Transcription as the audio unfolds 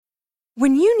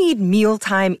When you need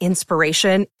mealtime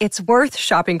inspiration, it's worth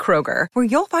shopping Kroger, where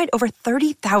you'll find over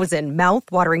 30,000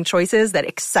 mouth-watering choices that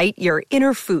excite your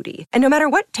inner foodie. And no matter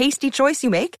what tasty choice you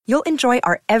make, you'll enjoy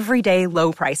our everyday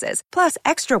low prices, plus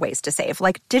extra ways to save,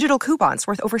 like digital coupons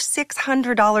worth over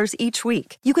 $600 each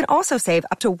week. You can also save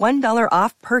up to $1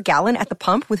 off per gallon at the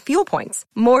pump with fuel points.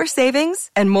 More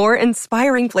savings and more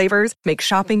inspiring flavors make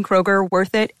shopping Kroger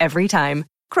worth it every time.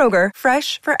 Kroger,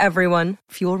 fresh for everyone.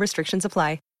 Fuel restrictions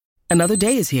apply. Another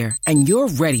day is here, and you're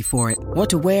ready for it. What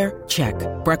to wear? Check.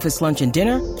 Breakfast, lunch, and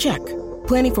dinner? Check.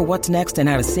 Planning for what's next and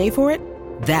how to save for it?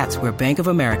 That's where Bank of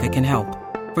America can help.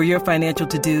 For your financial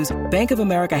to-dos, Bank of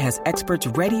America has experts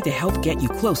ready to help get you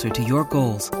closer to your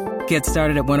goals. Get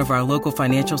started at one of our local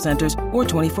financial centers or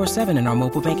 24/7 in our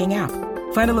mobile banking app.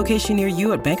 Find a location near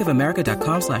you at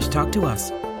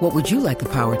bankofamerica.com/talktous. What would you like the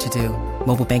power to do?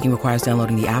 Mobile banking requires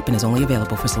downloading the app and is only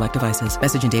available for select devices.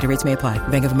 Message and data rates may apply.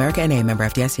 Bank of America NA, member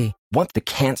FDIC. Want the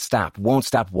can't stop, won't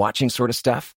stop watching sort of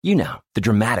stuff? You know, the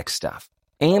dramatic stuff.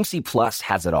 AMC Plus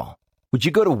has it all. Would you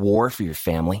go to war for your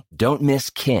family? Don't miss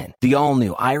Kin, the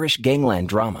all-new Irish gangland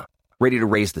drama. Ready to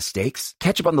raise the stakes?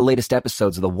 Catch up on the latest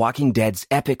episodes of The Walking Dead's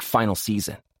epic final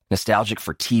season. Nostalgic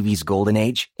for TV's golden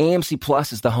age? AMC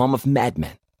Plus is the home of Mad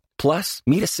Men. Plus,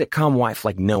 meet a sitcom wife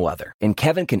like no other in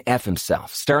Kevin Can F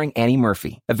Himself, starring Annie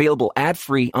Murphy. Available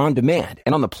ad-free on demand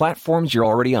and on the platforms you're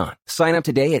already on. Sign up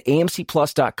today at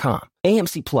amcplus.com.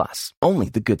 AMC Plus, only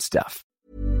the good stuff.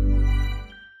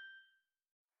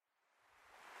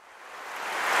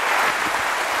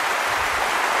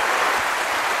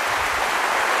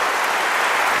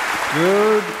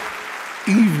 Good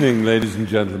evening, ladies and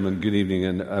gentlemen. Good evening,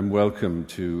 and welcome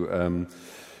to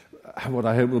what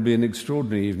I hope will be an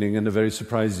extraordinary evening and a very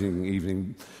surprising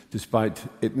evening, despite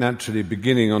it naturally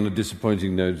beginning on a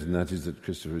disappointing note, and that is that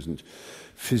Christopher isn't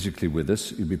physically with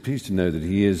us. You'll be pleased to know that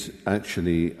he is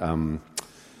actually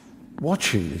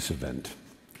watching this event.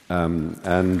 He will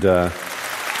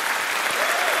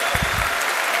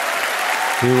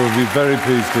be very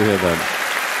pleased to hear that.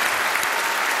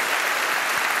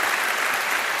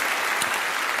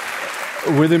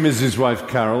 With him is his wife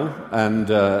Carol and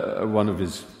one of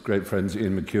his great friends,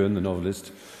 Ian McEwan, the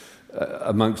novelist.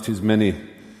 Amongst his many,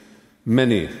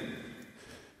 many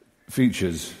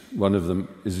features, one of them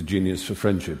is a genius for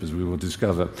friendship, as we will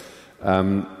discover.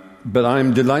 But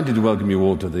I'm delighted to welcome you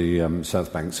all to the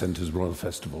South Bank Centre's Royal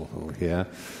Festival here.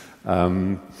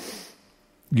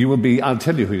 You will be, I'll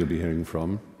tell you who you'll be hearing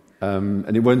from,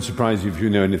 and it won't surprise you if you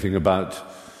know anything about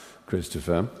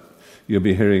Christopher. You'll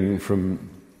be hearing from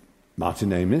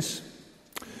Martin Amis.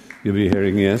 You'll be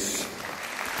hearing, yes,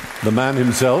 the man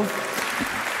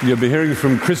himself. You'll be hearing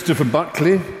from Christopher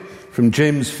Buckley, from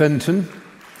James Fenton,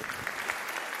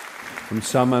 from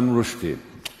Salman Rushdie.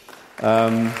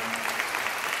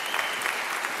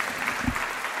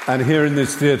 And here in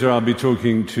this theatre I'll be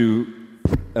talking to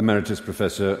Emeritus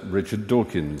Professor Richard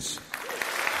Dawkins.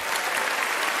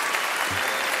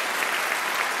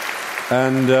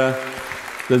 And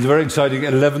there's a very exciting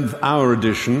 11th hour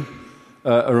edition.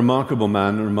 A remarkable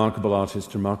man, a remarkable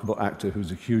artist, a remarkable actor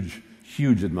who's a huge,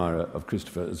 huge admirer of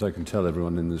Christopher, as I can tell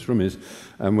everyone in this room is.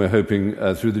 And we're hoping,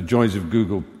 through the joys of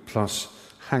Google Plus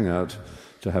Hangout,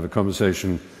 to have a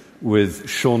conversation with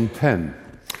Sean Penn.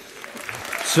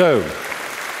 So,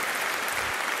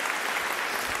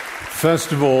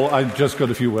 first of all, I've just got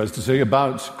a few words to say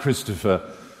about Christopher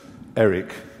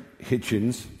Eric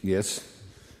Hitchens. Yes,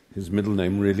 his middle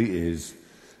name really is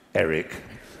Eric.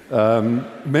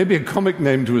 Maybe a comic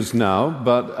name to us now,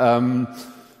 but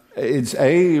it's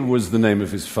A was the name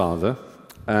of his father,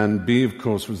 and B, of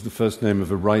course, was the first name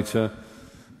of a writer,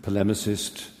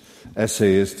 polemicist,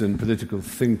 essayist, and political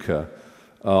thinker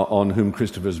on whom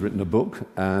Christopher has written a book,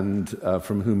 and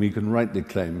from whom he can rightly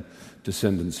claim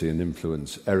descendancy and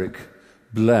influence. Eric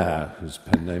Blair, whose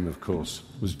pen name, of course,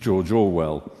 was George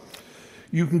Orwell.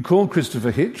 You can call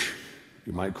Christopher Hitch.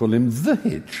 You might call him the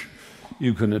Hitch.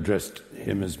 You can address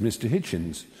him as Mr.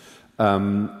 Hitchens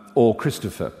or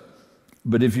Christopher.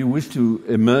 But if you wish to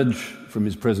emerge from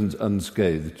his presence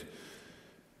unscathed,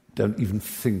 don't even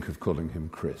think of calling him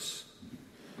Chris.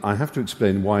 I have to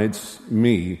explain why it's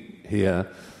me here,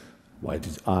 why it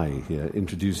is I here,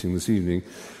 introducing this evening.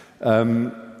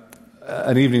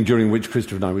 An evening during which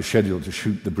Christopher and I were scheduled to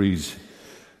shoot The Breeze,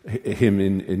 him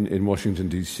in Washington,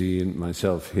 D.C., and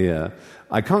myself here.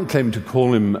 I can't claim to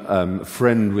call him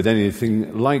friend with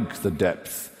anything like the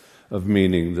depth of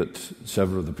meaning that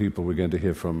several of the people we're going to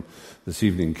hear from this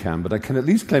evening can, but I can at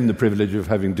least claim the privilege of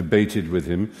having debated with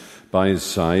him by his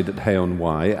side at Hay on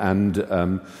Wye and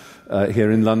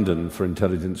here in London for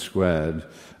Intelligence Squared.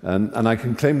 And I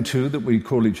can claim, too, that we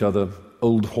call each other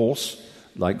Old Horse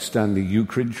like Stanley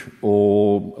Ukridge,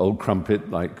 or Old Crumpet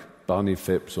like Barney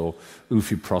Phipps or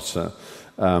Ufi Prosser,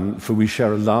 for we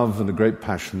share a love and a great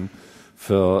passion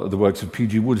for the works of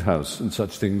P.G. Wodehouse, and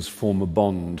such things form a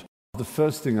bond. The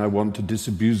first thing I want to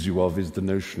disabuse you of is the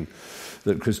notion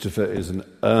that Christopher is an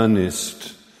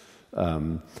earnest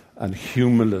and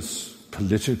humorless,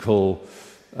 political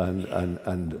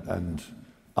and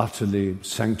utterly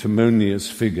sanctimonious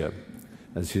figure,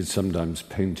 as he is sometimes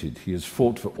painted. He has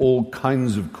fought for all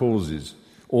kinds of causes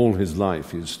all his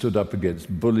life. He has stood up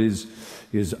against bullies.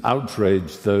 He has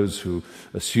outraged those who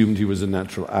assumed he was a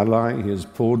natural ally. He has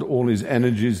poured all his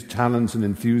energies, talents, and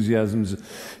enthusiasms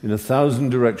in 1,000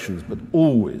 directions, but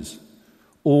always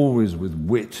with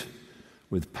wit,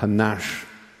 with panache,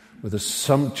 with a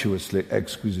sumptuously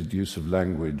exquisite use of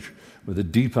language, with a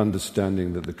deep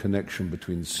understanding that the connection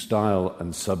between style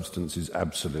and substance is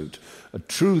absolute. A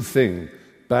true thing,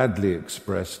 badly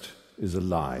expressed, is a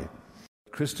lie.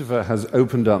 Christopher has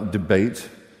opened up debate,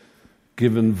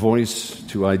 given voice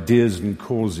to ideas and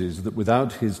causes that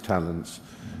without his talents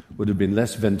would have been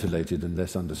less ventilated and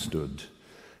less understood.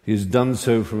 He has done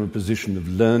so from a position of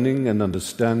learning and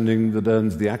understanding that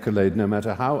earns the accolade, no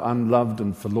matter how unloved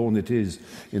and forlorn it is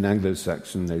in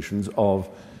Anglo-Saxon nations, of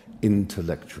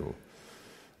intellectual.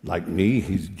 Like me,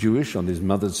 he's Jewish on his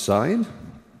mother's side,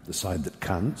 the side that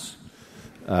counts.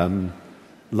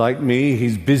 Like me,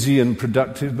 he's busy and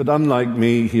productive, but unlike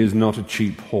me, he is not a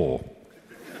cheap whore.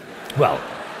 Well,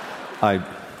 I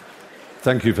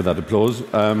thank you for that applause.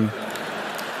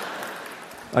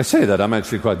 I say that I'm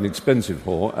actually quite an expensive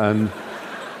whore, and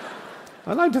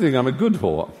I like to think I'm a good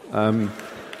whore,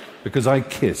 because I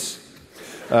kiss.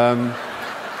 But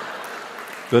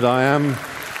I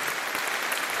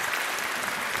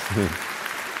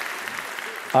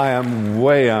am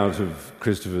way out of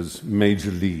Christopher's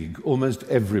major league. Almost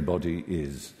everybody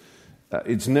is.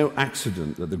 It's no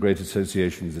accident that the great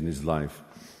associations in his life,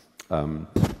 at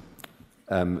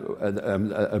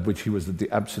which he was at the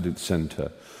absolute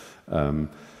centre,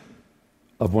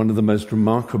 of one of the most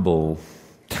remarkable,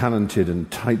 talented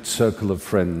and tight circle of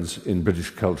friends in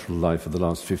British cultural life of the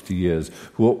last 50 years,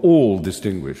 who are all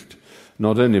distinguished,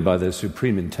 not only by their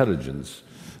supreme intelligence,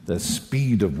 their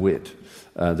speed of wit,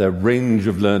 their range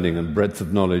of learning and breadth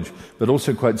of knowledge, but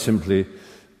also quite simply,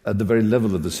 at the very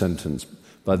level of the sentence,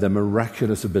 by their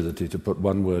miraculous ability to put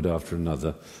one word after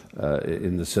another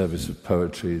in the service of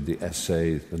poetry, the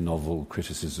essay, the novel,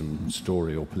 criticism,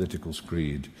 story, or political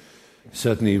screed.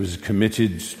 Certainly he was a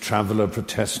committed traveller,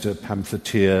 protester,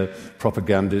 pamphleteer,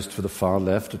 propagandist for the far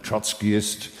left, a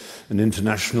Trotskyist, an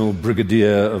international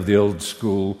brigadier of the old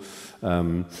school,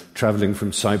 travelling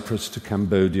from Cyprus to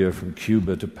Cambodia, from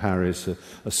Cuba to Paris, a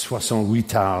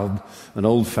 68ard, an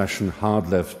old-fashioned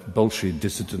hard-left Bolshevik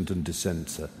dissident and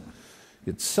dissenter.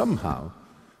 Yet somehow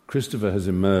Christopher has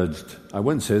emerged, I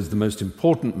won't say as the most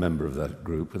important member of that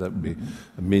group, but that would be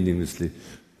a meaninglessly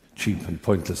cheap and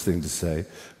pointless thing to say,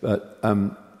 but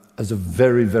as a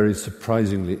very, very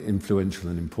surprisingly influential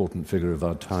and important figure of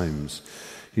our times.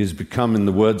 He has become, in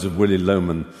the words of Willy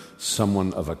Loman,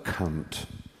 someone of account.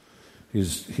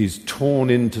 He's torn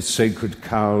into sacred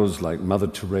cows like Mother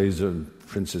Teresa and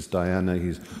Princess Diana.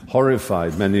 He's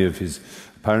horrified many of his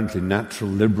apparently natural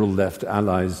liberal left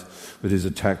allies with his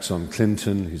attacks on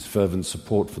Clinton, his fervent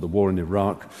support for the war in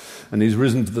Iraq, and he's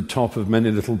risen to the top of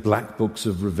many little black books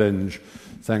of revenge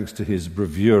thanks to his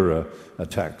bravura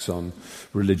attacks on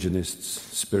religionists,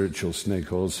 spiritual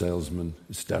snake oil salesmen,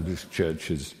 established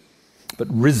churches. But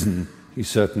risen he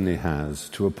certainly has,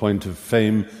 to a point of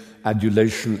fame,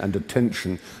 adulation and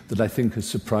attention that I think has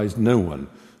surprised no one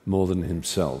more than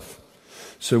himself.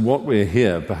 So what we're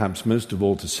here, perhaps most of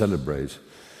all, to celebrate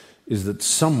is that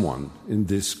someone in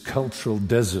this cultural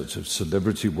desert of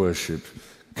celebrity worship,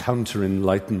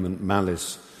 counter-enlightenment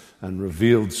malice, and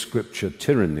revealed scripture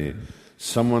tyranny,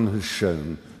 someone has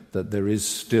shown that there is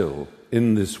still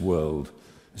in this world,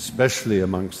 especially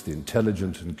amongst the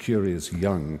intelligent and curious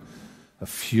young, a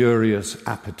furious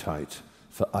appetite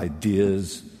for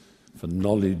ideas, for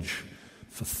knowledge,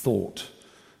 for thought,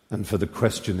 and for the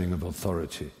questioning of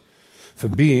authority, for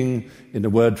being, in a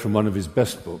word from one of his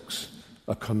best books,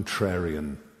 a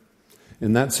contrarian.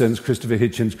 In that sense, Christopher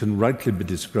Hitchens can rightly be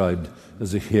described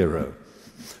as a hero,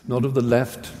 not of the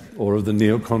left or of the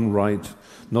neocon right,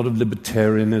 not of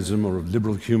libertarianism or of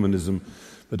liberal humanism,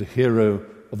 but a hero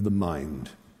of the mind.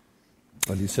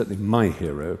 Well, he's certainly my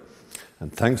hero,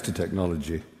 and thanks to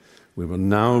technology, we will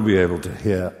now be able to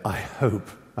hear, I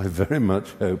very much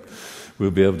hope,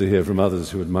 we'll be able to hear from others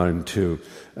who admire him too.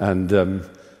 And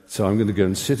so I'm going to go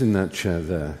and sit in that chair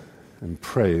there and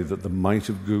pray that the might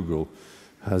of Google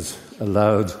has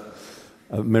allowed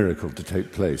a miracle to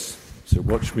take place. So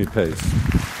watch me pace.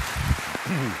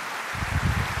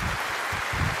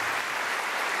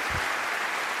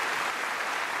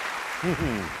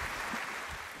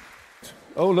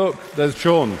 Oh, look, there's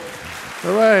Sean.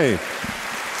 Hooray!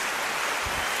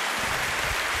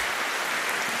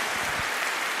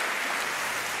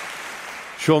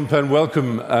 Sean Penn,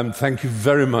 welcome, and thank you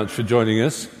very much for joining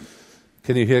us.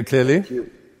 Can you hear clearly? Thank you.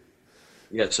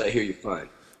 Yes, I hear you fine.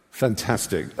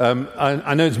 Fantastic.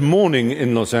 I know it's morning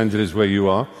in Los Angeles where you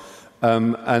are,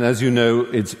 and as you know,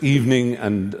 it's evening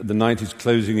and the night is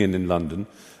closing in London.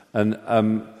 And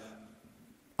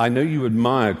I know you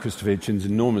admire Christopher Hitchens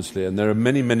enormously, and there are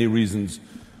many, many reasons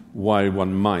why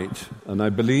one might. And I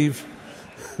believe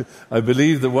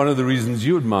that one of the reasons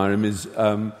you admire him is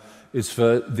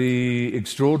for the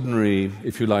extraordinary,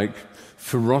 if you like,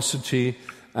 ferocity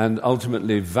and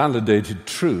ultimately validated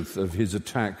truth of his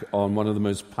attack on one of the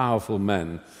most powerful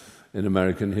men in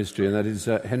American history, and that is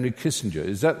Henry Kissinger.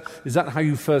 Is that how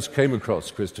you first came across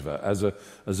Christopher, as a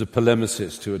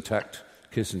polemicist who attacked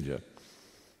Kissinger?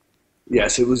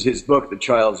 Yes, it was his book, The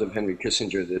Trials of Henry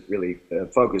Kissinger, that really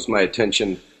focused my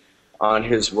attention on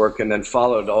his work, and then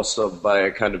followed also by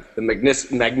a kind of the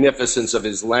magnificence of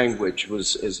his language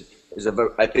is of,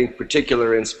 I think,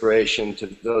 particular inspiration to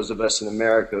those of us in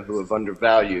America who have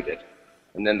undervalued it.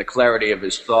 And then the clarity of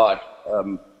his thought,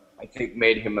 I think,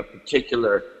 made him a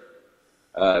particularly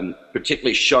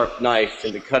sharp knife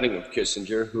in the cutting of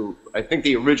Kissinger, who I think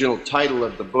the original title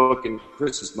of the book in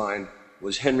Chris's mind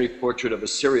was Henry, Portrait of a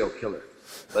Serial Killer,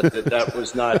 but that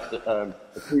was not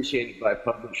appreciated by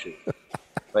publishers.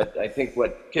 But I think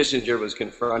what Kissinger was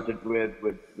confronted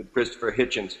with Christopher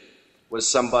Hitchens was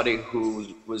somebody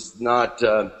who was not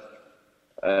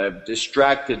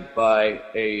distracted by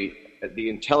the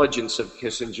intelligence of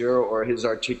Kissinger or his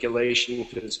articulation,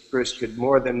 because Chris could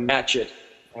more than match it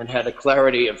and had a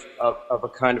clarity of a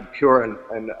kind of pure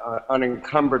and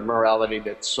unencumbered morality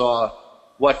that saw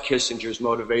what Kissinger's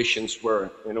motivations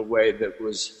were in a way that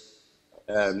was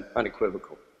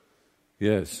unequivocal.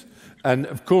 Yes. And,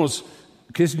 of course,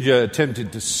 Kissinger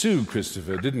attempted to sue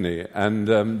Christopher, didn't he? And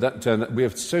that turned out, we are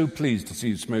so pleased to see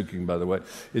you smoking, by the way.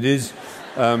 It is...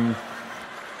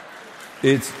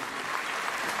 It's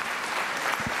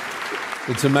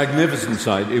a magnificent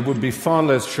sight. It would be far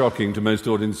less shocking to most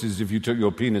audiences if you took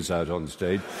your penis out on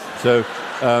stage. So,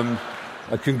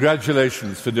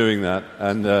 congratulations for doing that.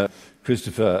 And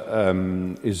Christopher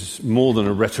is more than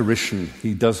a rhetorician.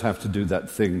 He does have to do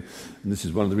that thing, and this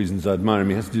is one of the reasons I admire him.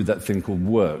 He has to do that thing called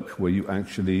work, where you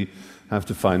actually have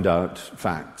to find out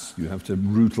facts. You have to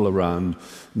rootle around,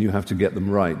 and you have to get them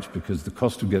right, because the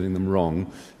cost of getting them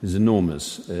wrong is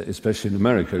enormous, especially in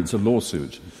America. It's a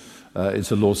lawsuit. It's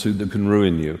a lawsuit that can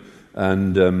ruin you.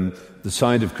 And the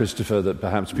side of Christopher that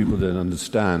perhaps people don't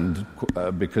understand,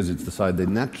 because it's the side they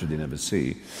naturally never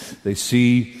see, they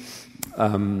see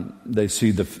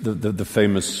the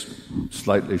famous,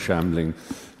 slightly shambling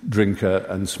drinker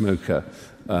and smoker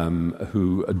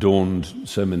who adorned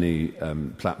so many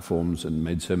platforms and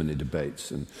made so many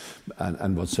debates and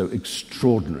was so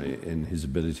extraordinary in his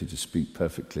ability to speak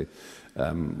perfectly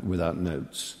without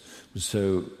notes.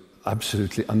 So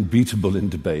absolutely unbeatable in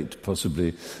debate,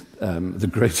 possibly the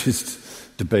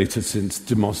greatest debater since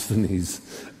Demosthenes.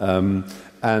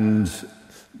 And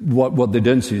what they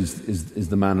don't see is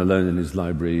the man alone in his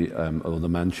library, or the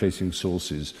man chasing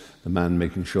sources, the man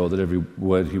making sure that every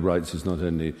word he writes is not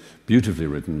only beautifully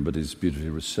written, but is beautifully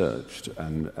researched.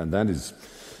 And that is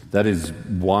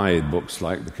why books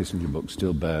like the Kissinger book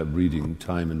still bear reading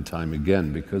time and time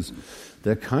again, because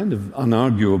they're kind of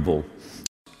unarguable.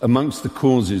 Amongst the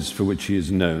causes for which he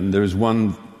is known, there is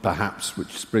one, perhaps,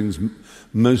 which springs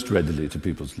most readily to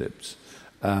people's lips.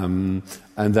 And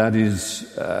that is,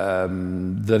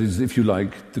 if you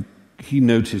like, he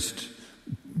noticed,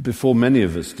 before many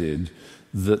of us did,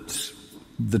 that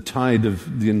the tide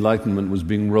of the Enlightenment was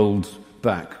being rolled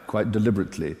back quite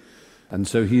deliberately. And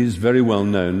so he is very well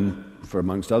known for,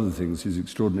 amongst other things, his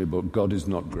extraordinary book, God is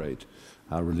Not Great,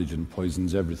 How Religion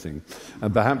Poisons Everything.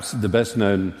 And perhaps the best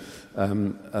known,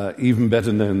 even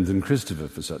better known than Christopher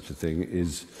for such a thing,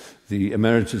 is the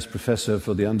Emeritus Professor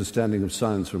for the Understanding of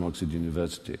Science from Oxford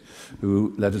University,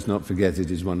 who, let us not forget it,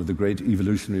 is one of the great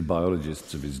evolutionary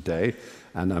biologists of his day.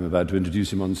 And I'm about to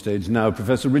introduce him on stage now,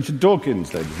 Professor Richard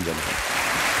Dawkins, ladies and gentlemen.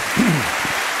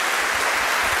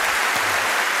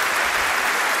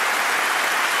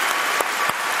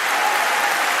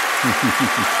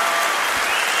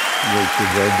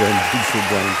 Richard, well done. Sit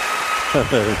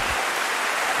down.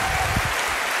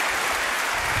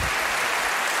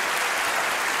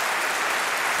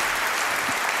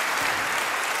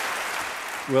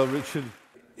 Well, Richard,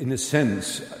 in a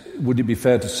sense, would it be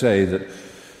fair to say that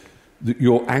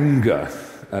your anger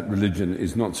at religion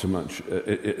is not so much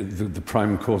the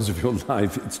prime cause of your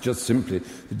life, it's just simply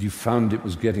that you found it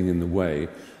was getting in the way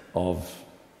of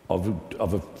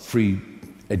a free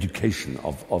education,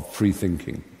 of free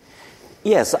thinking?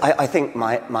 Yes, I think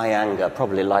my anger,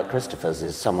 probably like Christopher's,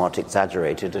 is somewhat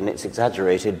exaggerated, and it's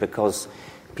exaggerated because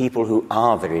people who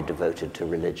are very devoted to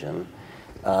religion,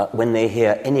 when they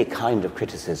hear any kind of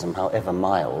criticism, however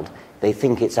mild, they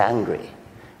think it's angry.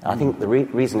 I think the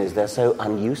reason is they're so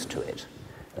unused to it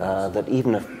that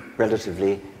even a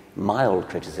relatively mild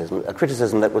criticism, a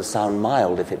criticism that would sound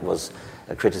mild if it was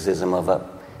a criticism of a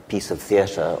piece of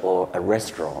theatre or a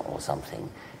restaurant or something,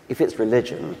 if it's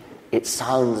religion, it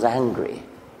sounds angry.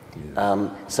 Yeah.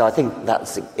 So I think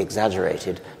that's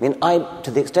exaggerated. I mean,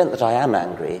 to the extent that I am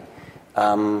angry,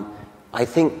 I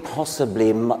think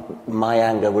possibly my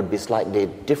anger would be slightly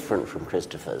different from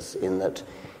Christopher's in that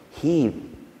he,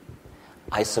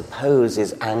 I suppose,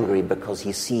 is angry because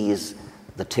he sees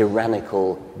the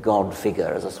tyrannical God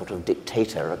figure as a sort of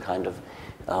dictator, a kind of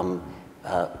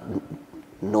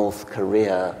North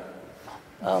Korea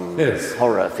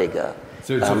horror figure.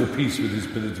 So it's of a piece with his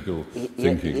political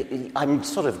thinking. I'm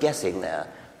sort of guessing there,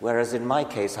 whereas in my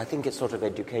case, I think it's sort of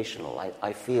educational.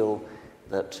 I feel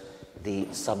that the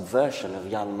subversion of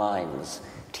young minds,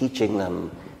 teaching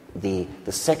them the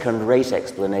second-rate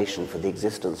explanation for the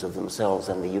existence of themselves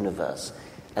and the universe,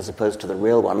 as opposed to the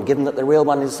real one, given that the real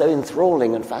one is so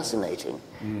enthralling and fascinating.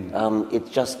 It's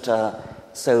just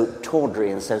so tawdry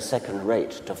and so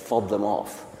second-rate to fob them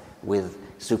off with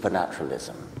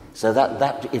supernaturalism. So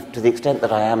that if, to the extent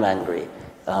that I am angry,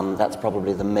 that's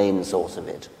probably the main source of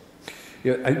it.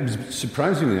 Yeah,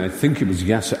 surprisingly, I think it was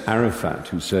Yasser Arafat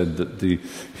who said that the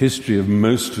history of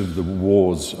most of the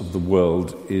wars of the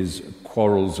world is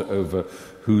quarrels over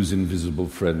whose invisible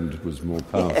friend was more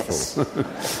powerful. Yes.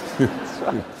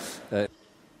 That's right.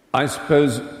 I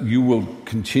suppose you will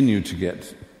continue to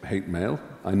get hate mail.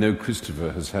 I know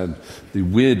Christopher has had the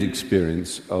weird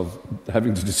experience of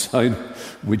having to decide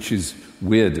which is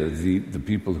weirder, the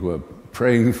people who are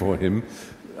praying for him,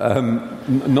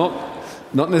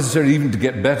 not necessarily even to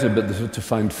get better, but to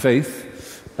find faith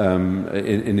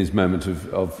in his moment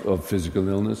of physical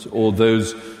illness, or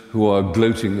those who are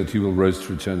gloating that he will roast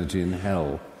for eternity in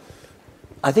hell.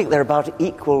 I think they're about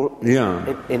equal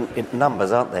in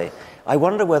numbers, aren't they? I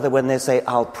wonder whether when they say,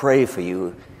 "I'll pray for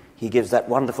you," he gives that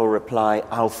wonderful reply,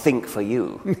 "I'll think for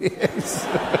you." Yes.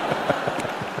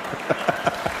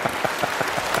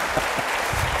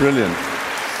 Brilliant.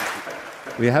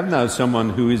 We have now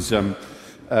someone who is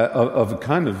of a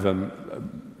kind of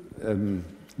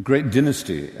great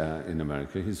dynasty in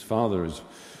America. His father is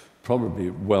probably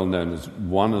well known as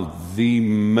one of the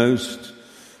most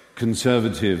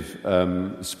conservative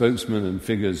spokesmen and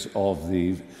figures of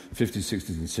the 50s,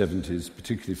 60s and 70s,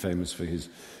 particularly famous for his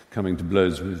coming to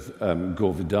blows with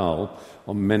Gore Vidal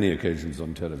on many occasions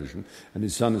on television. And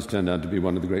his son has turned out to be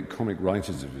one of the great comic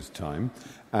writers of his time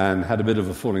and had a bit of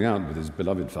a falling out with his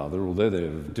beloved father. Although they are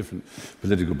of different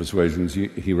political persuasions,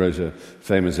 he wrote a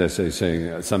famous essay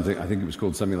saying something, I think it was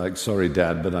called something like, "Sorry,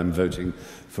 Dad, but I'm voting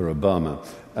for Obama."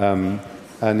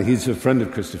 And he's a friend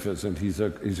of Christopher's, and he's a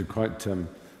quite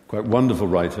wonderful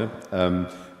writer.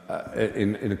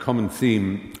 In a common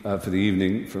theme for the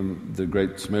evening, from the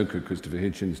great smoker Christopher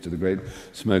Hitchens to the great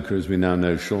smoker, as we now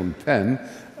know, Sean Penn,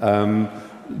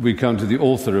 we come to the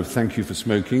author of Thank You for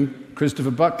Smoking,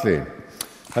 Christopher Buckley.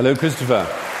 Hello, Christopher.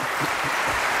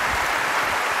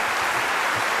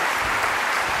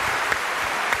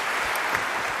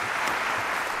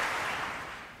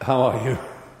 How are you?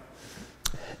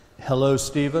 Hello,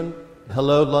 Stephen.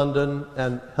 Hello, London.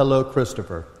 And hello,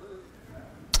 Christopher.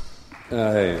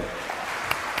 Hey.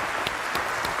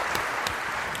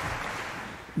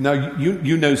 Now,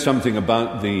 you know something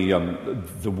about the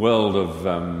world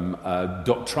of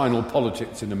doctrinal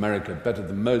politics in America better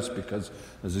than most because,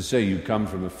 as I say, you come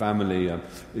from a family.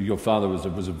 Your father was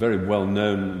a very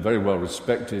well-known, very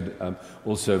well-respected,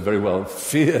 also very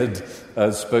well-feared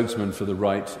spokesman for the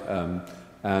right,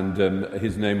 and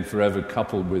his name forever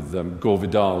coupled with Gore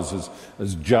Vidal's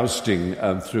as jousting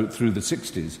through the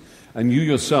 60s. And you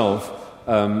yourself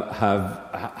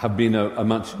have been a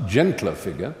much gentler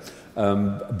figure.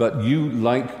 But you,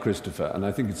 like Christopher, and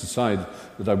I think it's a side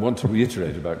that I want to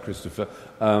reiterate about Christopher,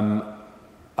 are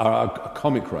a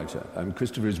comic writer.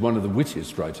 Christopher is one of the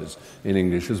wittiest writers in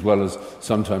English, as well as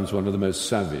sometimes one of the most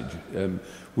savage.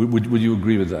 Would you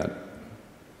agree with that?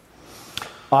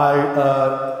 I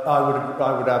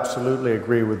would absolutely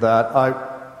agree with that.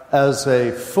 As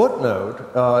a footnote,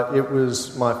 it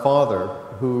was my father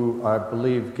who I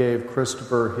believe gave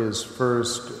Christopher his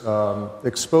first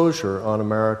exposure on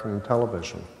American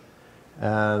television.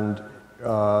 And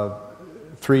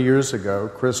 3 years ago,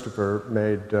 Christopher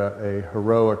made a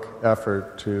heroic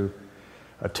effort to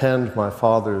attend my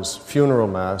father's funeral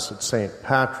mass at St.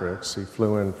 Patrick's. He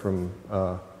flew in from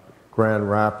Grand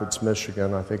Rapids,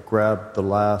 Michigan, I think grabbed the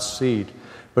last seat,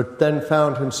 but then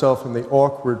found himself in the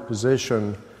awkward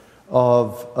position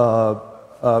of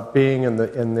being in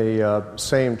the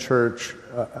same church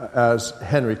as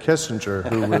Henry Kissinger,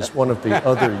 who was one of the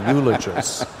other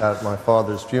eulogists at my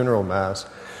father's funeral mass.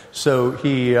 So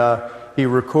he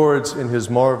records in his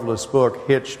marvelous book,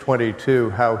 Hitch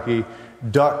 22, how he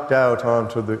ducked out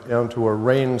onto a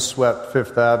rain-swept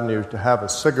Fifth Avenue to have a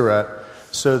cigarette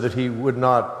so that he would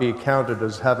not be counted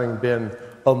as having been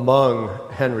among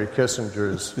Henry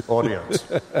Kissinger's audience.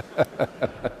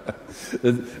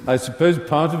 I suppose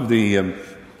part of the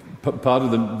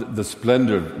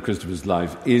splendor of Christopher's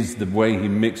life is the way he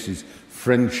mixes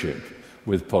friendship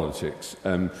with politics.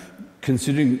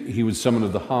 Considering he was someone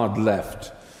of the hard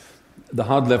left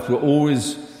were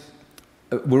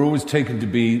always taken to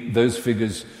be those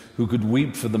figures who could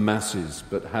weep for the masses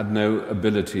but had no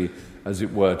ability, as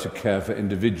it were, to care for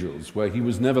individuals, where he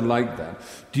was never like that.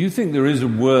 Do you think there is a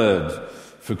word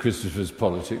for Christopher's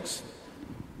politics?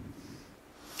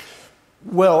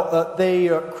 Well,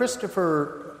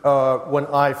 Christopher, when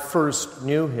I first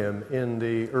knew him in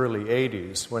the early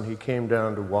 80s, when he came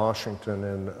down to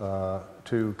Washington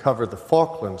to cover the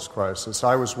Falklands crisis,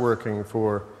 I was working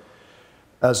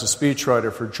as a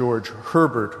speechwriter for George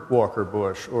Herbert Walker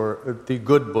Bush, or the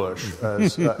Good Bush,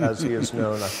 as he is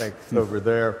known, I think, over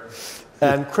there.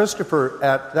 And Christopher,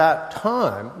 at that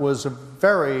time, was a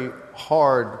very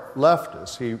hard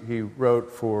leftist. He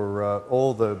wrote for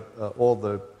all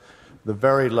the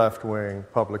very left-wing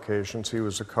publications. He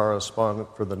was a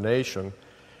correspondent for The Nation.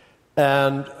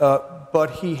 But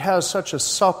he has such a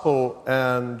supple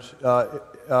and,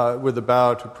 with a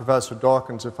bow to Professor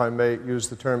Dawkins, if I may use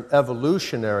the term,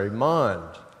 evolutionary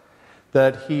mind,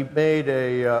 that he made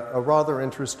a rather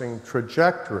interesting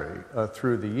trajectory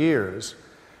through the years,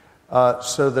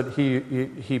 so that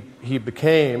he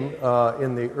became,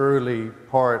 in the early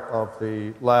part of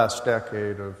the last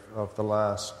decade of the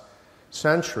last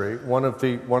century, one of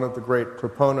the great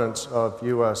proponents of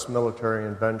U.S. military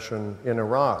intervention in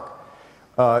Iraq.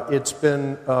 It's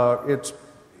been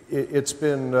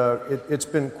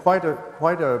quite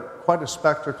a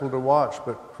spectacle to watch.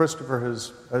 But Christopher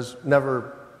has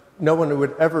never, no one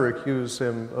would ever accuse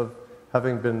him of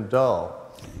having been dull.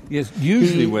 Yes,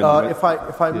 usually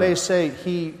if I may say,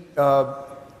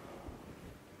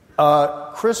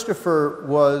 Christopher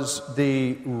was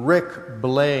the Rick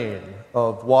Blaine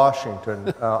of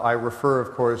Washington. I refer,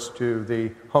 of course, to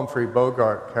the Humphrey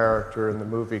Bogart character in the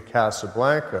movie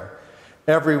Casablanca.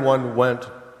 Everyone went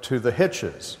to the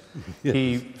Hitches. Yes.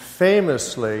 He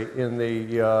famously, in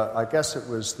the, I guess it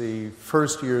was the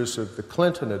first years of the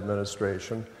Clinton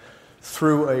administration,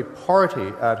 threw a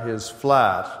party at his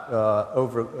flat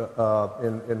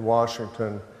in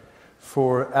Washington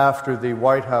after the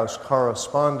White House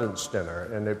Correspondents' Dinner,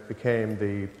 and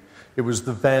it was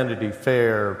the Vanity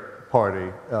Fair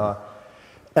party,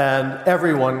 and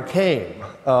everyone came,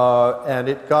 and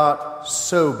it got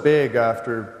so big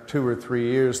after 2 or 3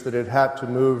 years that it had to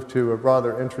move to a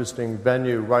rather interesting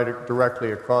venue right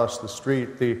directly across the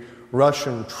street, the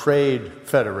Russian Trade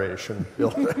Federation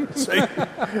building,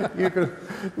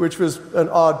 which was an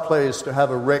odd place to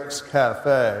have a Rick's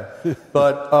Cafe.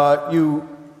 But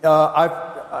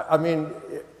I mean,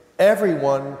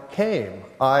 everyone came.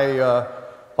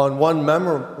 On one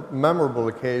memorable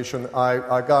occasion,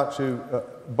 I got to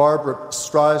Barbra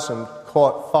Streisand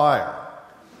caught fire,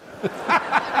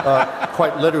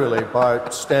 quite literally, by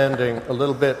standing a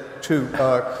little bit too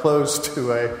close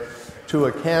to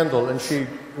a candle, and she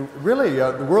really,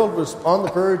 the world was on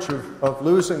the verge of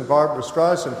losing Barbra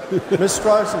Streisand. Miss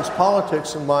Streisand's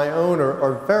politics and my own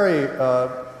are very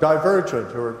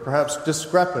divergent, or perhaps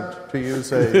discrepant, to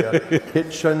use a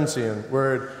Hitchensian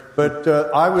word. But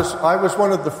I was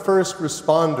one of the first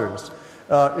responders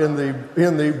in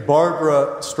the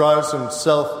Barbra Streisand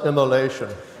self-immolation.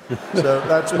 So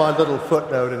that's my little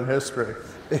footnote in history.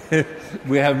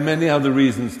 We have many other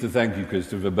reasons to thank you,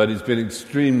 Christopher, but it's been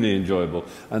extremely enjoyable.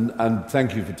 And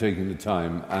thank you for taking the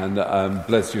time. And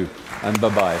bless you. And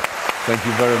bye-bye. Thank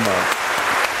you very much.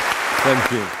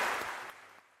 Thank you.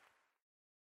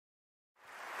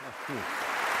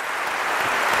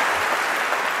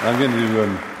 I'm going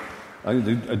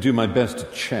to do my best to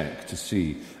check to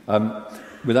see.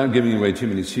 Without giving away too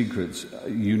many secrets,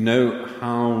 you know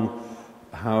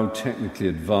how technically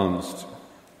advanced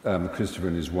Christopher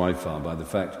and his wife are by the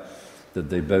fact that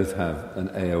they both have an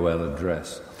AOL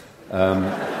address.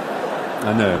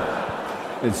 I know.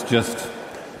 It's just,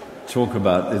 talk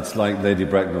about, it's like Lady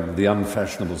Bracknell, the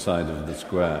unfashionable side of the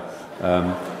square.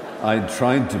 I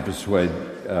tried to persuade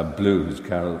Blue, who's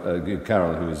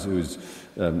Carol, who is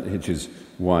Hitch's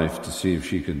wife, to see if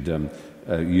she could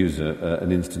use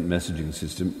an instant messaging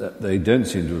system. They don't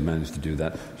seem to have managed to do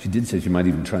that. She did say she might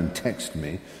even try and text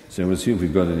me, so we'll see if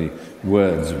we've got any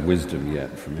words of wisdom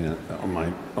yet from here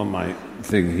on my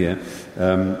thing here.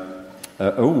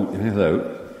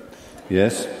 Hello.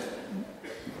 Yes.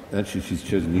 Actually, she's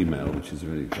chosen email, which is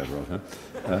really clever of her.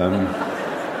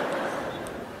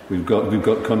 We've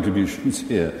got contributions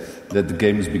here. Let the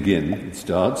games begin. It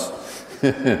starts.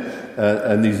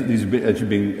 And these are actually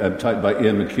being typed by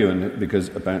Ian McEwan because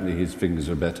apparently his fingers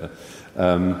are better.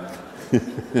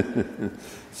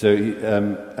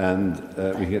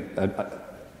 We get.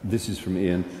 This is from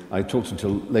Ian. I talked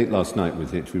until late last night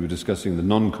with Hitch. We were discussing the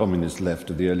non-communist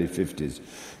left of the early 50s.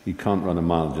 He can't run a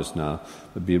mile just now,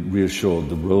 but be reassured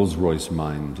the Rolls-Royce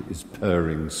mind is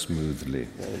purring smoothly,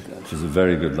 which is a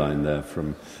very good line there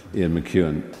from Ian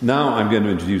McEwan. Now I'm going to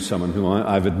introduce someone who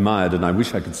I've admired, and I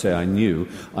wish I could say I knew.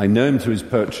 I know him through his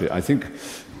poetry. I think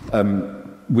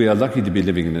we are lucky to be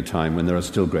living in a time when there are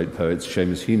still great poets.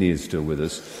 Seamus Heaney is still with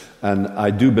us, and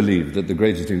I do believe that the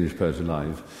greatest English poet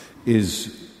alive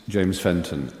is James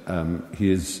Fenton. He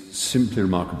is simply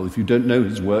remarkable. If you don't know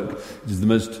his work, it is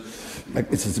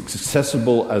it's as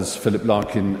accessible as Philip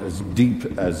Larkin, as deep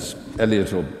as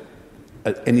Eliot or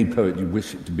any poet you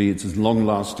wish it to be. It's as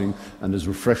long-lasting and as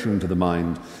refreshing to the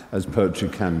mind as poetry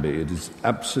can be. It is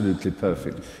absolutely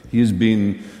perfect. He has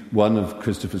been one of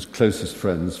Christopher's closest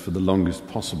friends for the longest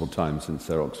possible time since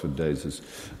their Oxford days as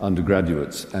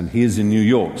undergraduates. And he is in New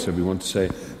York, so we want to say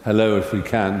hello, if we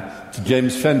can, to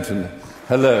James Fenton.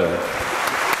 Hello.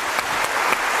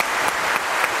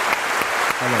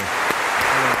 Hello.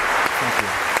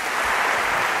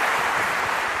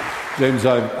 James,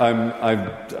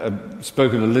 I've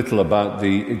spoken a little about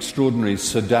the extraordinary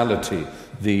sodality,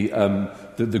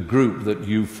 the group that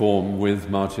you form with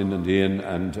Martin and Ian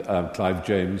and Clive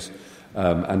James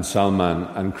and Salman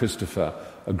and Christopher,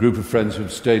 a group of friends who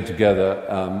have stayed together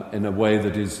in a way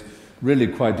that is really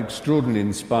quite extraordinarily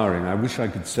inspiring. I wish I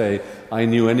could say I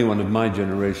knew anyone of my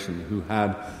generation who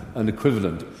had an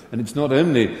equivalent. And it's not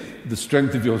only the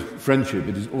strength of your friendship,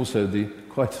 it is also the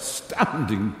quite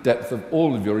astounding depth of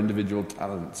all of your individual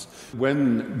talents.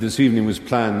 When this evening was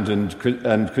planned and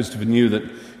Christopher knew that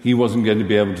he wasn't going to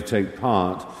be able to take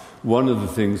part, one of the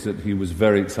things that he was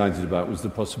very excited about was the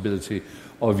possibility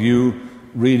of you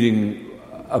reading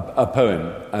a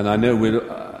poem. And I know we'd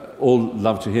all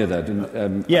love to hear that.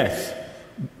 And, yes.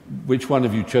 Which one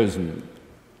have you chosen?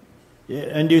 Yeah,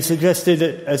 and you suggested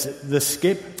it as the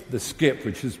skip? The skip,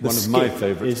 which is one of my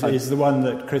favourites. Is the one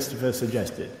that Christopher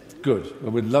suggested. Good.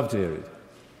 Well, we'd love to hear it.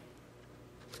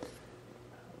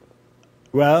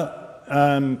 Well,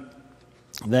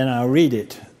 then I'll read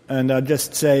it. And I'll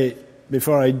just say,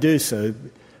 before I do so,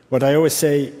 what I always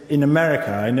say in America,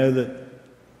 I know that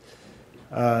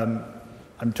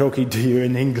I'm talking to you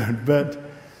in England, but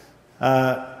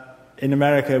in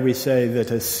America we say that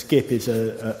a skip is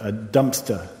a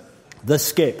dumpster. The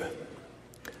skip.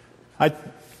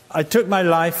 I took my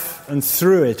life and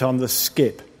threw it on the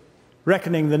skip,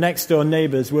 reckoning the next-door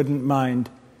neighbours wouldn't mind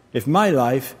if my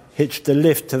life hitched a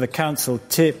lift to the council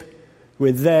tip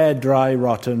with their dry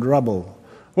rot and rubble.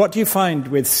 What you find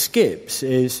with skips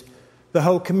is the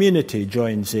whole community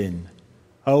joins in.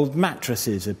 Old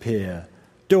mattresses appear.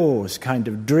 Doors kind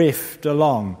of drift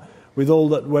along with all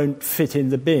that won't fit in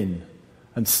the bin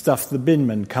and stuff the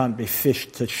binman can't be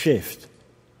fished to shift.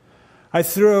 I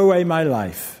threw away my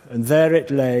life, and there it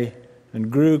lay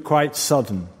and grew quite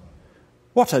sodden.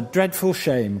 What a dreadful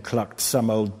shame, clucked some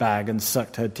old bag and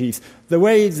sucked her teeth. The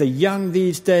way the young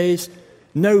these days,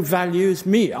 no values,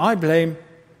 me I blame.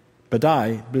 But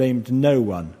I blamed no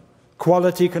one.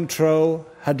 Quality control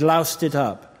had loused it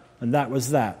up, and that was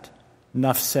that.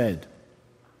 Enough said.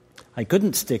 I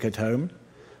couldn't stick at home.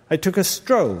 I took a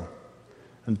stroll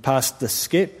and passed the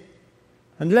skip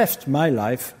and left my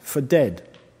life for dead.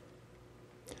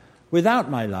 Without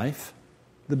my life,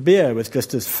 the beer was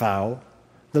just as foul,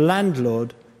 the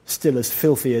landlord still as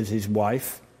filthy as his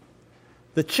wife.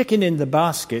 The chicken in the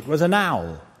basket was an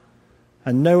owl,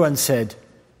 and no one said,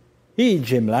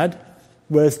 Jim lad,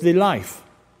 where's the life?"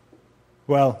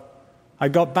 Well, I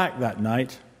got back that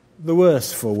night, the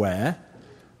worse for wear,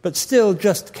 but still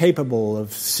just capable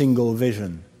of single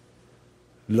vision.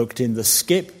 Looked in the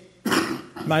skip.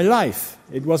 My life,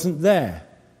 it wasn't there.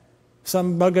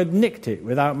 Some bug had nicked it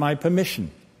without my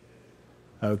permission.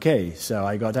 Okay, so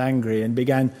I got angry and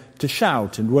began to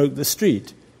shout and woke the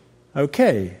street.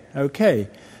 Okay.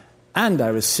 And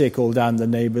I was sick all down the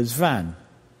neighbour's van.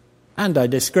 And I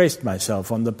disgraced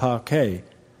myself on the parquet.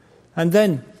 And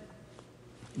then,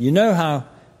 you know how,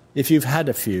 if you've had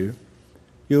a few,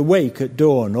 you wake at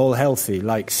dawn all healthy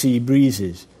like sea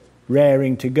breezes,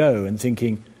 raring to go and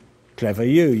thinking, clever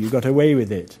you got away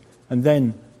with it. And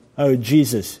then, oh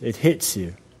Jesus, it hits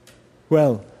you.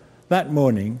 Well, that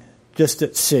morning, just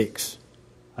at 6,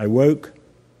 I woke,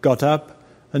 got up,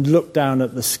 and looked down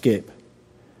at the skip.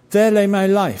 There lay my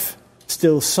life,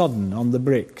 still sodden on the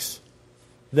bricks.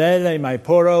 There lay my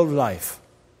poor old life,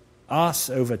 arse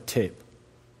over tip.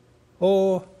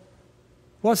 Or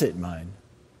was it mine?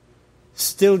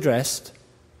 Still dressed,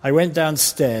 I went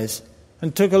downstairs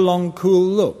and took a long, cool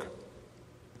look.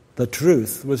 The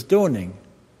truth was dawning.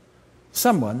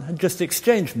 Someone had just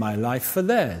exchanged my life for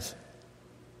theirs.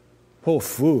 Poor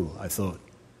fool, I thought.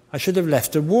 I should have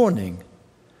left a warning.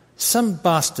 Some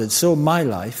bastard saw my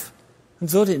life and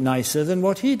thought it nicer than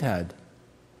what he'd had.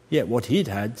 Yet what he'd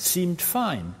had seemed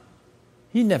fine.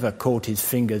 He never caught his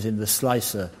fingers in the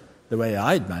slicer the way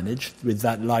I'd managed with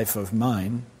that life of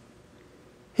mine.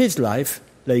 His life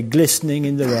lay glistening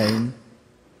in the rain,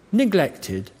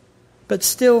 neglected, but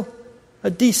still a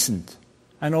decent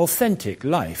and authentic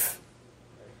life.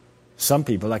 Some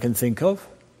people I can think of,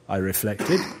 I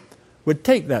reflected, would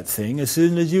take that thing as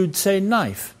soon as you'd say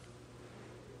knife.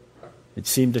 It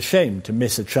seemed a shame to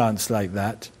miss a chance like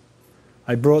that.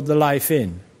 I brought the life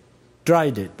in,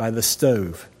 dried it by the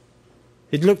stove.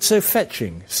 It looked so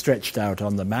fetching, stretched out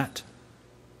on the mat.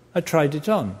 I tried it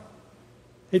on.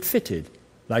 It fitted,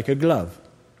 like a glove.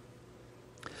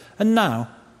 And now,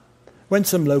 when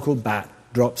some local bat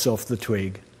drops off the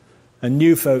twig, and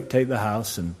new folk take the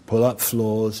house and pull up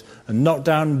floors and knock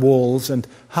down walls and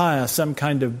hire some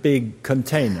kind of big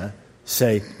container,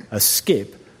 say a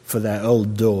skip, for their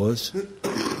old doors,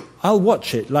 I'll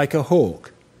watch it like a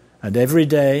hawk, and every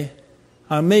day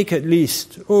I'll make at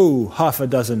least, half a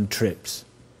dozen trips.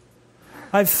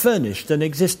 I've furnished an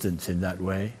existence in that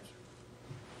way.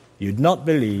 You'd not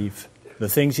believe the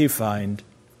things you find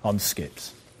on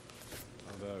skips.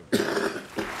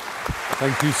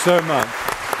 Thank you so much.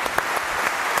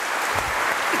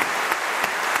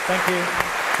 Thank you.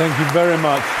 Thank you very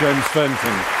much, James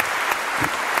Fenton.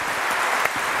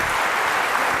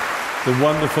 The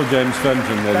wonderful James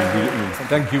Fenton, ladies and gentlemen.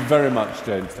 Thank you very much,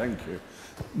 James. Thank you.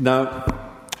 Now,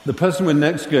 the person we're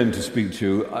next going to speak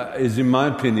to is, in my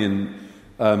opinion,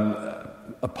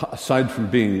 aside from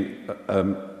being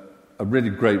a really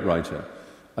great writer,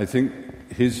 I think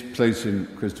his place in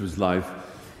Christopher's life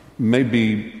may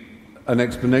be an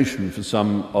explanation for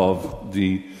some of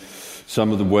the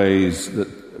ways that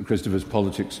Christopher's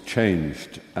politics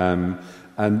changed, and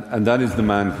that is the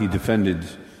man he defended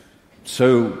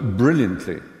so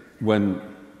brilliantly when,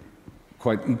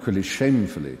 quite equally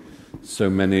shamefully, so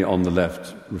many on the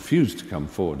left refused to come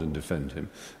forward and defend him.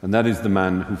 And that is the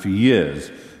man who for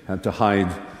years had to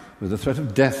hide with the threat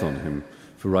of death on him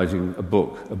for writing a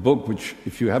book which,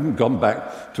 if you haven't gone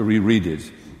back to reread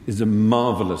it, is a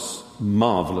marvellous,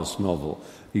 marvellous novel.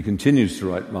 He continues to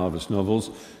write marvellous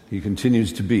novels. He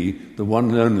continues to be the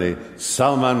one and only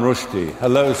Salman Rushdie.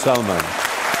 Hello, Salman.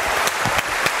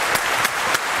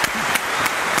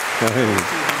 Hello,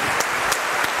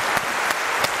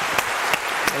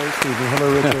 Stephen. Hello,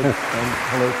 Richard. And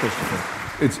hello,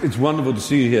 Christopher. It's wonderful to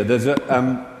see you here. There's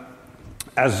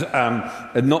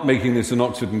not making this an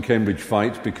Oxford and Cambridge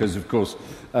fight, because, of course,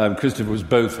 Christopher was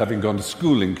both having gone to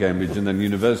school in Cambridge and then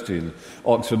university in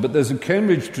Oxford. But there's a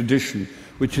Cambridge tradition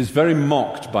which is very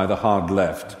mocked by the hard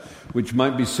left, which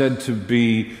might be said to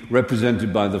be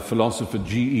represented by the philosopher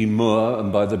G.E. Moore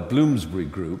and by the Bloomsbury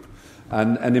Group,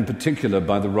 and in particular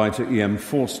by the writer E.M.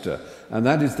 Forster, and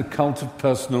that is the cult of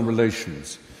personal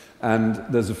relations. And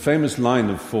there's a famous line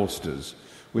of Forster's,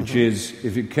 which is,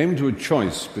 if it came to a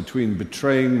choice between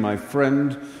betraying my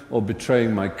friend or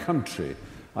betraying my country,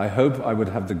 I hope I would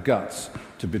have the guts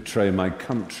to betray my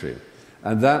country.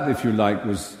 And that, if you like,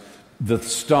 was the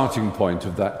starting point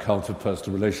of that cult of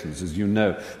personal relations, as you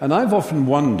know. And I've often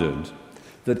wondered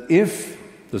that if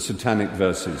the Satanic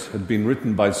Verses had been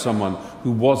written by someone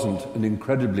who wasn't an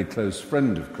incredibly close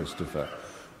friend of Christopher,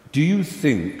 do you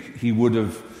think he would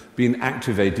have been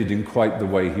activated in quite the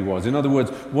way he was? In other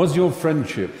words, was your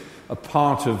friendship a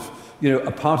part of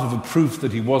a proof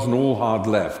that he wasn't all hard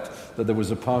left, that there was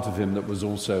a part of him that was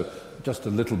also just a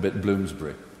little bit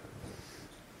Bloomsbury?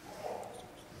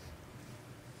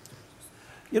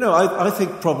 I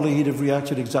think probably he'd have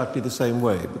reacted exactly the same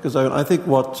way, because I think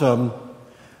what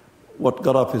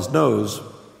got up his nose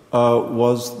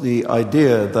was the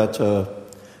idea that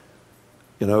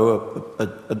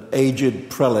an aged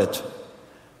prelate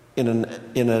in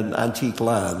an antique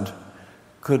land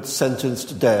could sentence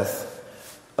to death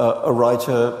a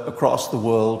writer across the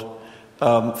world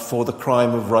for the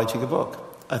crime of writing a book.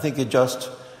 I think it just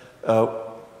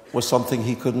was something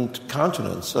he couldn't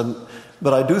countenance.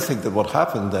 But I do think that what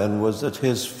happened then was that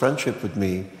his friendship with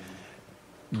me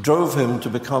drove him to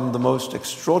become the most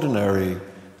extraordinary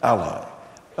ally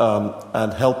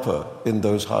and helper in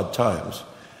those hard times.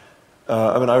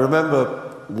 I remember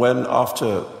when,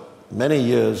 after many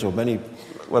years a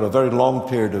very long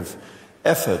period of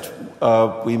effort,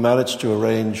 we managed to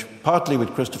arrange, partly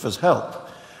with Christopher's help,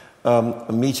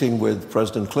 a meeting with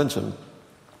President Clinton.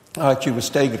 I actually was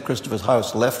staying at Christopher's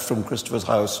house, left from Christopher's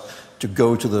house to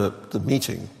go to the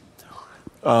meeting,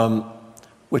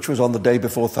 which was on the day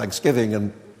before Thanksgiving.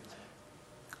 And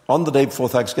on the day before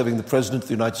Thanksgiving, the President of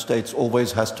the United States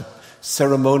always has to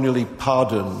ceremonially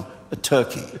pardon a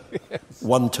turkey. Yes.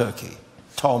 One turkey.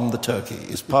 Tom the turkey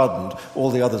is pardoned.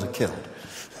 All the others are killed.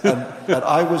 And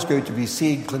I was going to be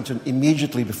seeing Clinton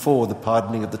immediately before the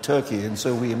pardoning of the turkey, and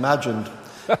so we imagined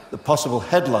the possible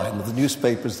headline of the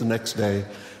newspapers the next day,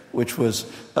 which was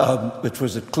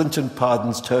that Clinton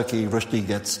pardons turkey, Rushdie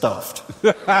gets stuffed.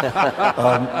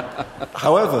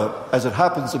 However, as it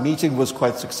happens, the meeting was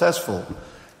quite successful.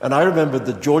 And I remember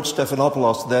that George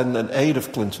Stephanopoulos, then an aide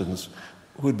of Clinton's,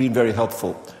 who had been very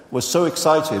helpful, was so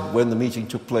excited when the meeting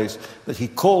took place that he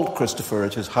called Christopher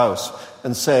at his house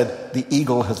and said, "The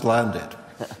eagle has landed."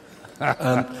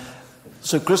 And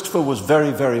so Christopher was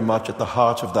very, very much at the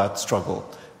heart of that struggle.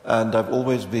 And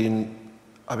I've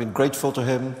been grateful to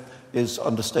him, is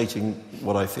understating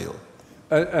what I feel.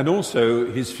 And also,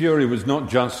 his fury was not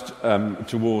just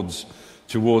towards,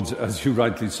 as you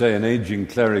rightly say, an aging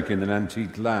cleric in an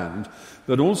antique land,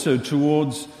 but also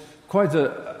towards quite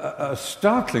a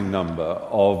startling number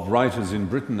of writers in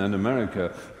Britain and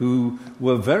America who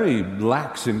were very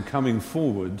lax in coming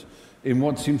forward in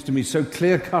what seems to me so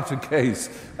clear-cut a case.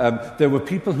 There were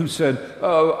people who said,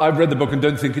 "Oh, I've read the book and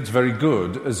don't think it's very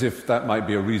good," as if that might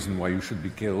be a reason why you should be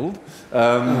killed.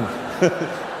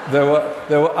 There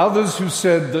were others who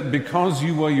said that because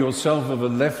you were yourself of a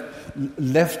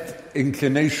left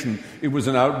inclination, it was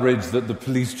an outrage that the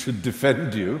police should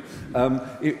defend you.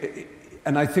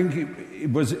 And I think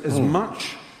it was as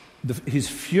much his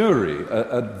fury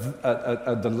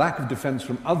at the lack of defence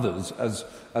from others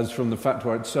as from the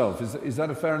fatwa itself. Is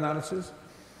that a fair analysis?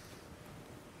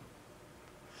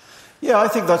 Yeah, I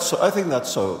think that's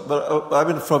so.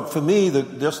 But for me,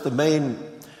 just the main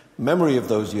memory of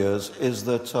those years is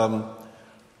that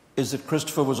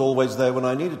Christopher was always there when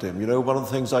I needed him. One of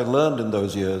the things I learned in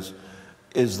those years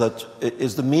is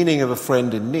the meaning of a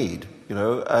friend in need.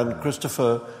 And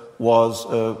Christopher was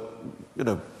a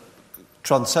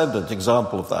transcendent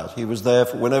example of that. He was there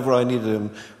for whenever I needed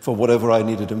him, for whatever I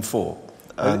needed him for.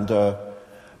 And that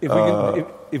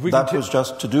was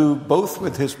just to do both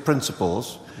with his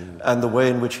principles and the way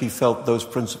in which he felt those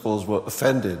principles were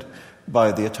offended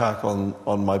by the attack on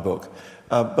my book,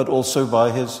 but also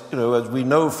by his, as we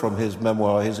know from his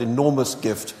memoir, his enormous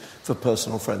gift for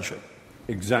personal friendship.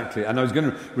 Exactly. And I was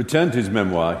going to return to his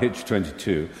memoir, Hitch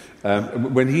 22.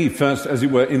 When he first, as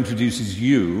it were, introduces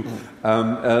you,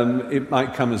 it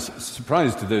might come as a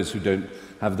surprise to those who don't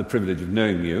have the privilege of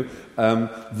knowing you,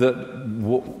 that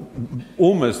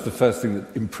almost the first thing that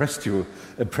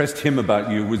impressed him about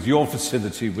you was your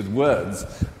facility with words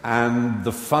and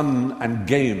the fun and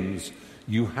games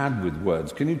you had with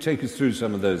words. Can you take us through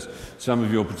some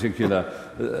of your particular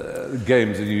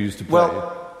games that you used to play?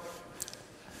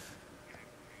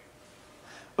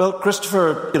 Well,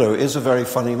 Christopher, is a very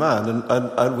funny man,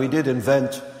 and we did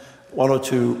invent one or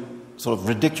two sort of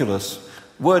ridiculous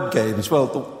word games. Well,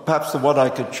 perhaps the one I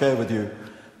could share with you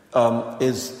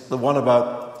is the one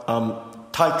about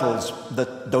titles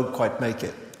that don't quite make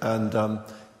it. And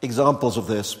examples of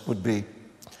this would be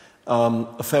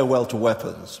A Farewell to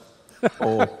Weapons,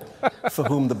 or For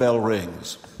Whom the Bell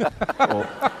Rings, or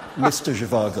Mr.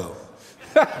 Zhivago,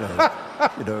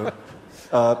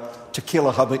 To Kill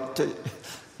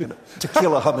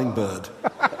a Hummingbird,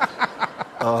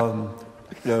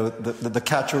 the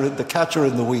catcher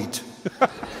in the wheat,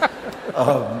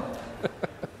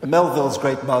 Melville's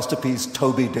great masterpiece,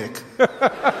 Toby Dick,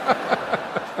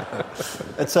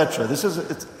 etc.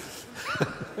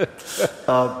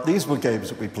 These were games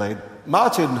that we played.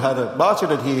 Martin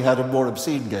and he had a more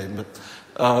obscene game,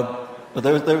 but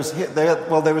there was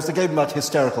the game about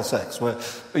hysterical sex, where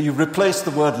you replace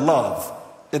the word love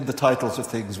in the titles of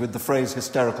things with the phrase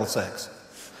hysterical sex.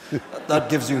 That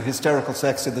gives you hysterical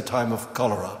sex in the time of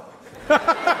cholera.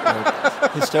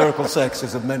 Hysterical sex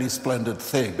is a many splendid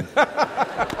thing.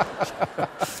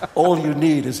 All you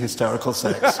need is hysterical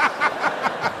sex.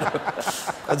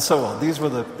 And so on. These were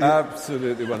the...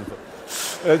 Absolutely wonderful.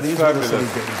 It's these fabulous. were the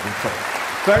silly games we played.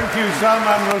 Thank you,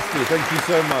 Salman Rushdie. Thank you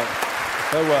so much.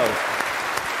 So well.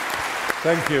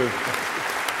 Thank you.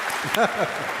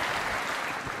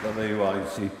 Well, there you are, you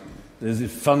see.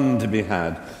 There's fun to be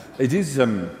had. It is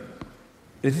an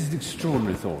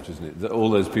extraordinary thought, isn't it, that all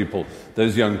those people,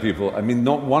 those young people, I mean,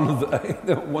 not one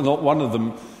of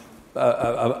them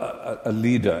a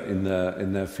leader in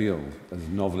their field as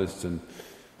novelists. And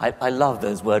I love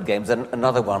those word games. And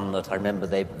another one that I remember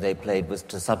they played was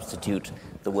to substitute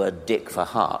the word dick for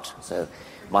heart. So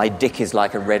my dick is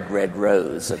like a red, red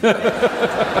rose.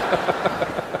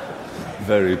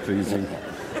 Very pleasing.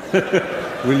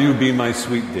 Will you be my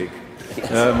sweet dick?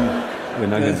 Yes. We're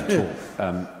now going to talk,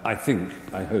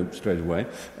 I hope straight away,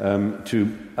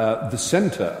 to the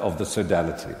centre of the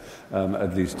sodality,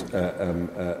 at least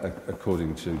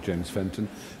according to James Fenton,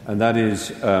 and that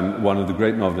is one of the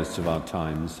great novelists of our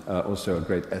times, also a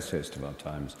great essayist of our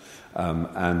times,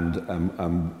 and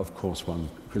of course one of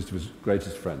Christopher's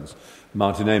greatest friends,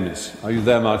 Martin Amis. Are you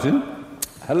there, Martin?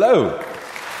 Hello.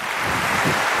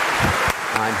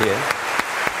 I'm here.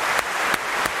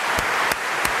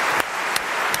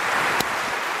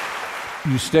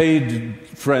 You stayed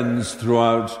friends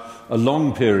throughout a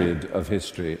long period of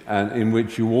history, and in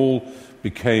which you all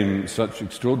became such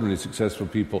extraordinarily successful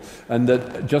people, and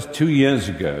that just 2 years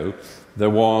ago there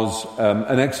was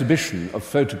an exhibition of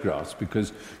photographs,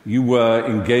 because you were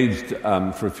engaged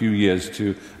for a few years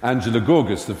to Angela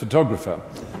Gorgas, the photographer,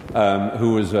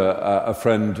 who was a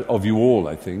friend of you all,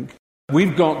 I think.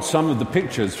 We've got some of the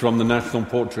pictures from the National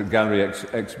Portrait Gallery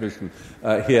exhibition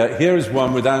here. Here is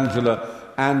one with Angela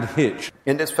and Hitch.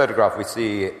 In this photograph, we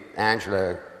see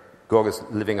Angela Gorgas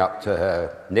living up to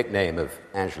her nickname of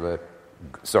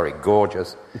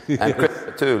Gorgeous, and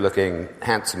Christopher too, looking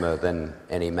handsomer than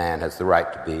any man has the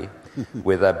right to be,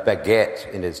 with a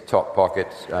baguette in his top pocket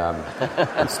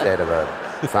instead of a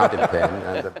fountain pen.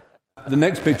 And the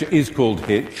next picture is called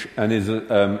Hitch, and is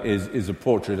a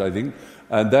portrait, I think.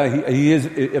 And there he is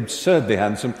absurdly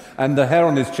handsome, and the hair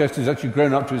on his chest is actually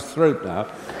grown up to his throat now.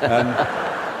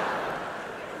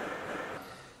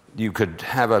 You could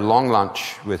have a long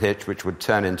lunch with Hitch, which would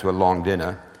turn into a long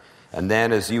dinner, and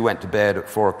then as you went to bed at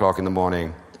 4 o'clock in the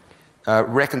morning,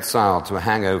 reconciled to a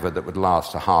hangover that would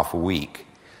last a half a week,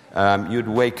 you'd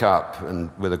wake up and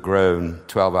with a groan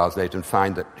 12 hours later and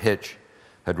find that Hitch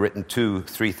had written 2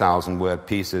 3,000-word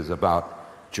pieces about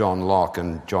John Locke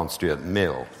and John Stuart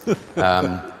Mill.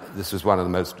 This was one of the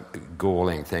most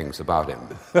galling things about him.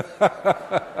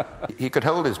 He could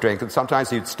hold his drink, and sometimes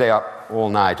he'd stay up all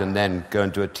night and then go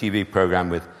into a TV program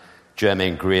with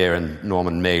Germaine Greer and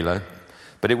Norman Mailer.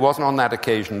 But it wasn't on that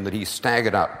occasion that he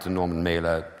staggered up to Norman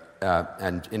Mailer,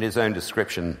 and in his own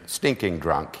description, stinking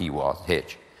drunk he was,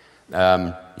 Hitch.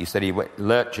 He said he went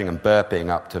lurching and burping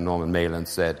up to Norman Mailer and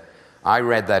said, "I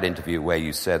read that interview where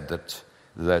you said that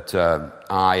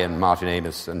I and Martin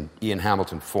Amis and Ian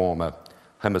Hamilton form a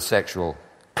homosexual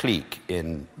clique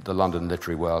in the London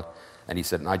literary world." And he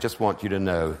said, "I just want you to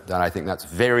know that I think that's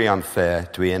very unfair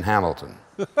to Ian Hamilton."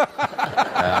 And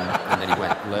then he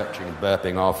went lurching and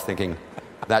burping off, thinking,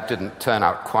 that didn't turn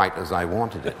out quite as I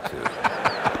wanted it to.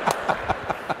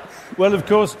 Well, of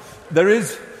course, there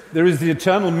is the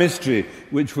eternal mystery,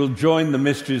 which will join the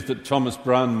mysteries that Thomas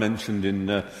Browne mentioned in,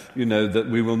 that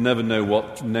we will never know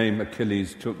what name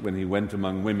Achilles took when he went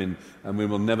among women, and we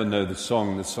will never know the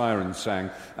song the siren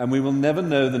sang, and we will never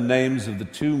know the names of the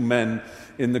 2 men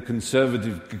in the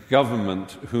Conservative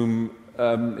government whom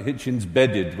Hitchens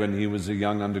bedded when he was a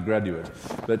young undergraduate.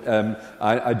 But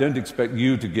I don't expect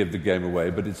you to give the game away,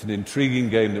 but it's an intriguing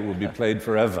game that will be played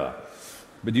forever.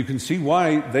 But you can see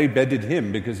why they bedded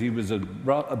him, because he was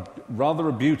rather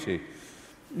a beauty.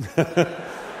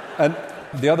 And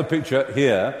the other picture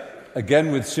here,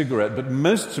 again with cigarette, but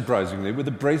most surprisingly with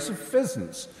a brace of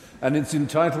pheasants. And it's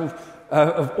entitled,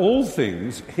 of all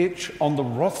things, Hitch on the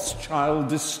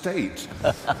Rothschild Estate.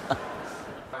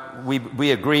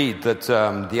 We agreed that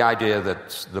the idea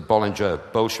that the Bollinger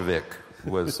Bolshevik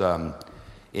was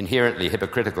inherently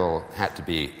hypocritical had to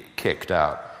be kicked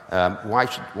out.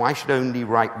 Why should only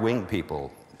right-wing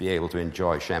people be able to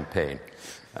enjoy champagne?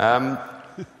 And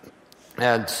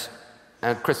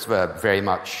Christopher very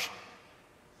much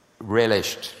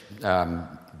relished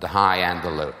the high and the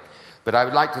low. But I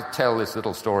would like to tell this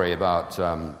little story about,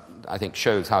 I think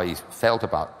shows how he felt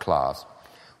about class.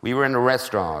 We were in a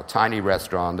restaurant, a tiny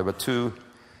restaurant. There were 2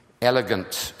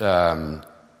 elegant,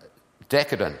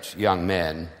 decadent young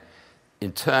men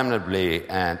interminably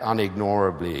and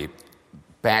unignorably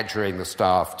badgering the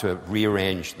staff to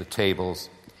rearrange the tables.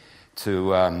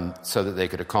 so that they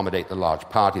could accommodate the large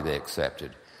party they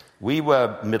accepted. We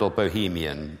were middle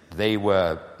bohemian. They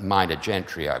were minor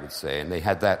gentry, I would say, and they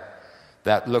had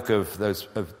that look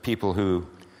of people who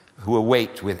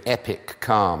await with epic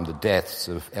calm the deaths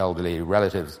of elderly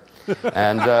relatives.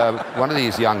 And one of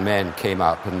these young men came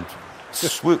up and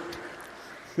swooped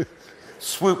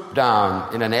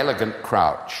down in an elegant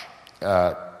crouch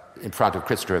in front of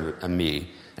Christopher and me,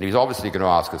 and he was obviously going to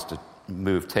ask us to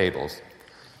move tables.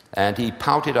 And he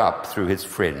pouted up through his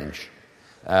fringe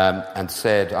and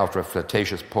said, after a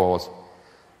flirtatious pause,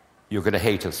 "You're going to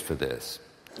hate us for this."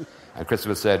 And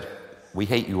Christopher said, "We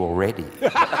hate you already."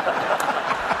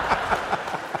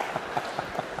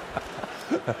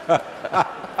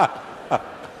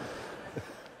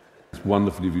 It's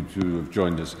wonderful of you to have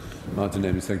joined us. Martin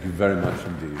Amis, thank you very much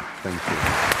indeed. Thank you.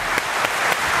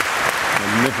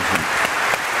 Magnificent.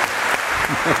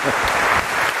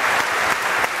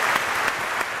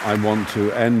 I want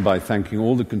to end by thanking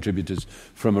all the contributors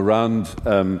from around,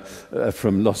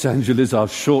 from Los Angeles, our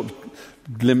short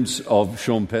glimpse of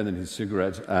Sean Penn and his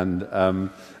cigarette, and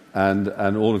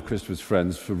all of Christopher's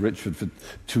friends, for Richard,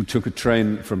 who took a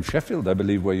train from Sheffield, I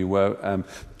believe, where you were,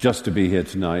 just to be here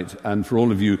tonight, and for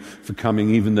all of you for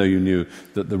coming, even though you knew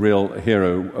that the real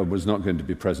hero was not going to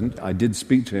be present. I did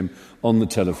speak to him on the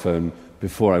telephone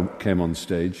before I came on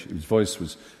stage. His voice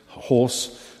was hoarse,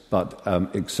 but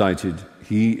excited.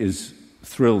 He is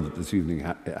thrilled that this evening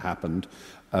it happened,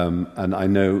 and I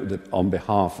know that on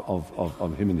behalf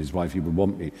of him and his wife, he would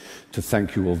want me to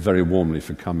thank you all very warmly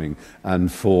for coming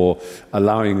and for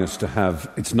allowing us to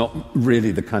have, it's not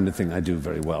really the kind of thing I do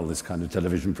very well, this kind of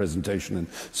television presentation and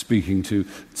speaking to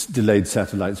delayed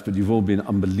satellites, but you've all been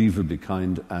unbelievably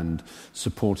kind and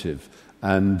supportive.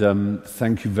 And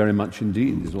thank you very much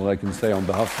indeed, is all I can say on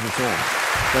behalf of us all.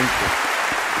 Thank you.